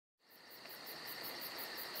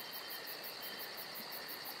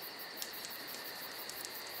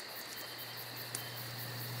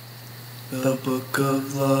The book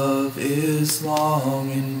of love is long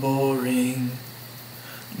and boring.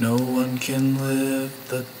 No one can live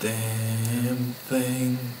the damn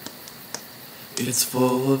thing. It's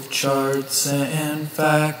full of charts and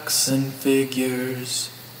facts and figures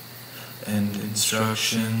and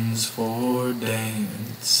instructions for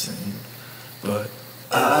dancing. But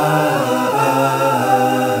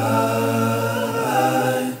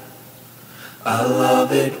I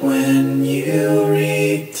love it when you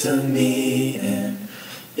read to me and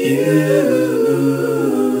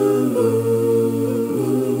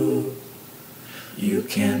you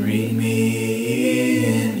can read me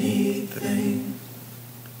anything.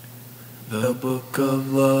 The book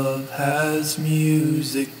of love has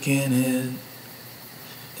music in it.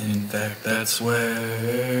 In fact, that's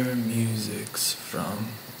where music's from.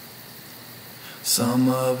 Some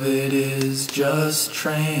of it is just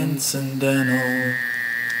transcendental.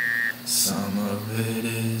 Some of it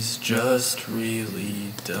is just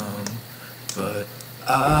really dumb. But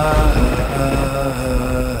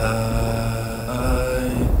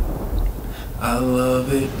I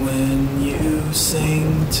love it when you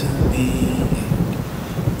sing to me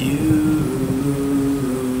and you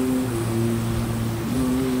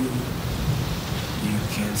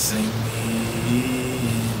can sing me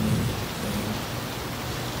anything.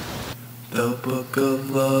 The book of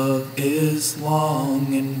love is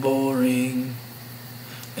long and boring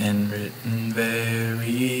and written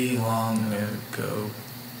very long ago.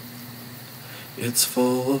 It's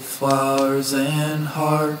full of flowers and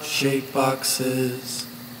heart-shaped boxes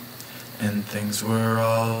and things we're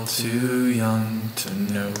all too young to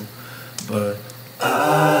know. But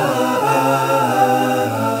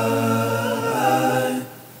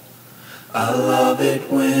I love it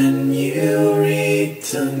when you read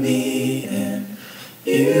to me and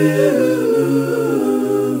you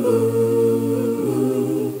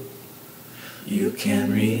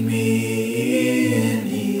can read me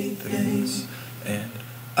anything. And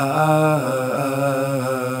I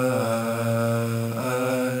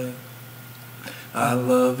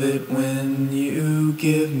love it when you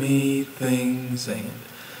give me things and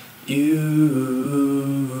you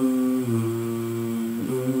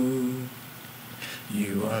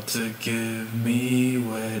ought to give me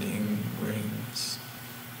wedding rings.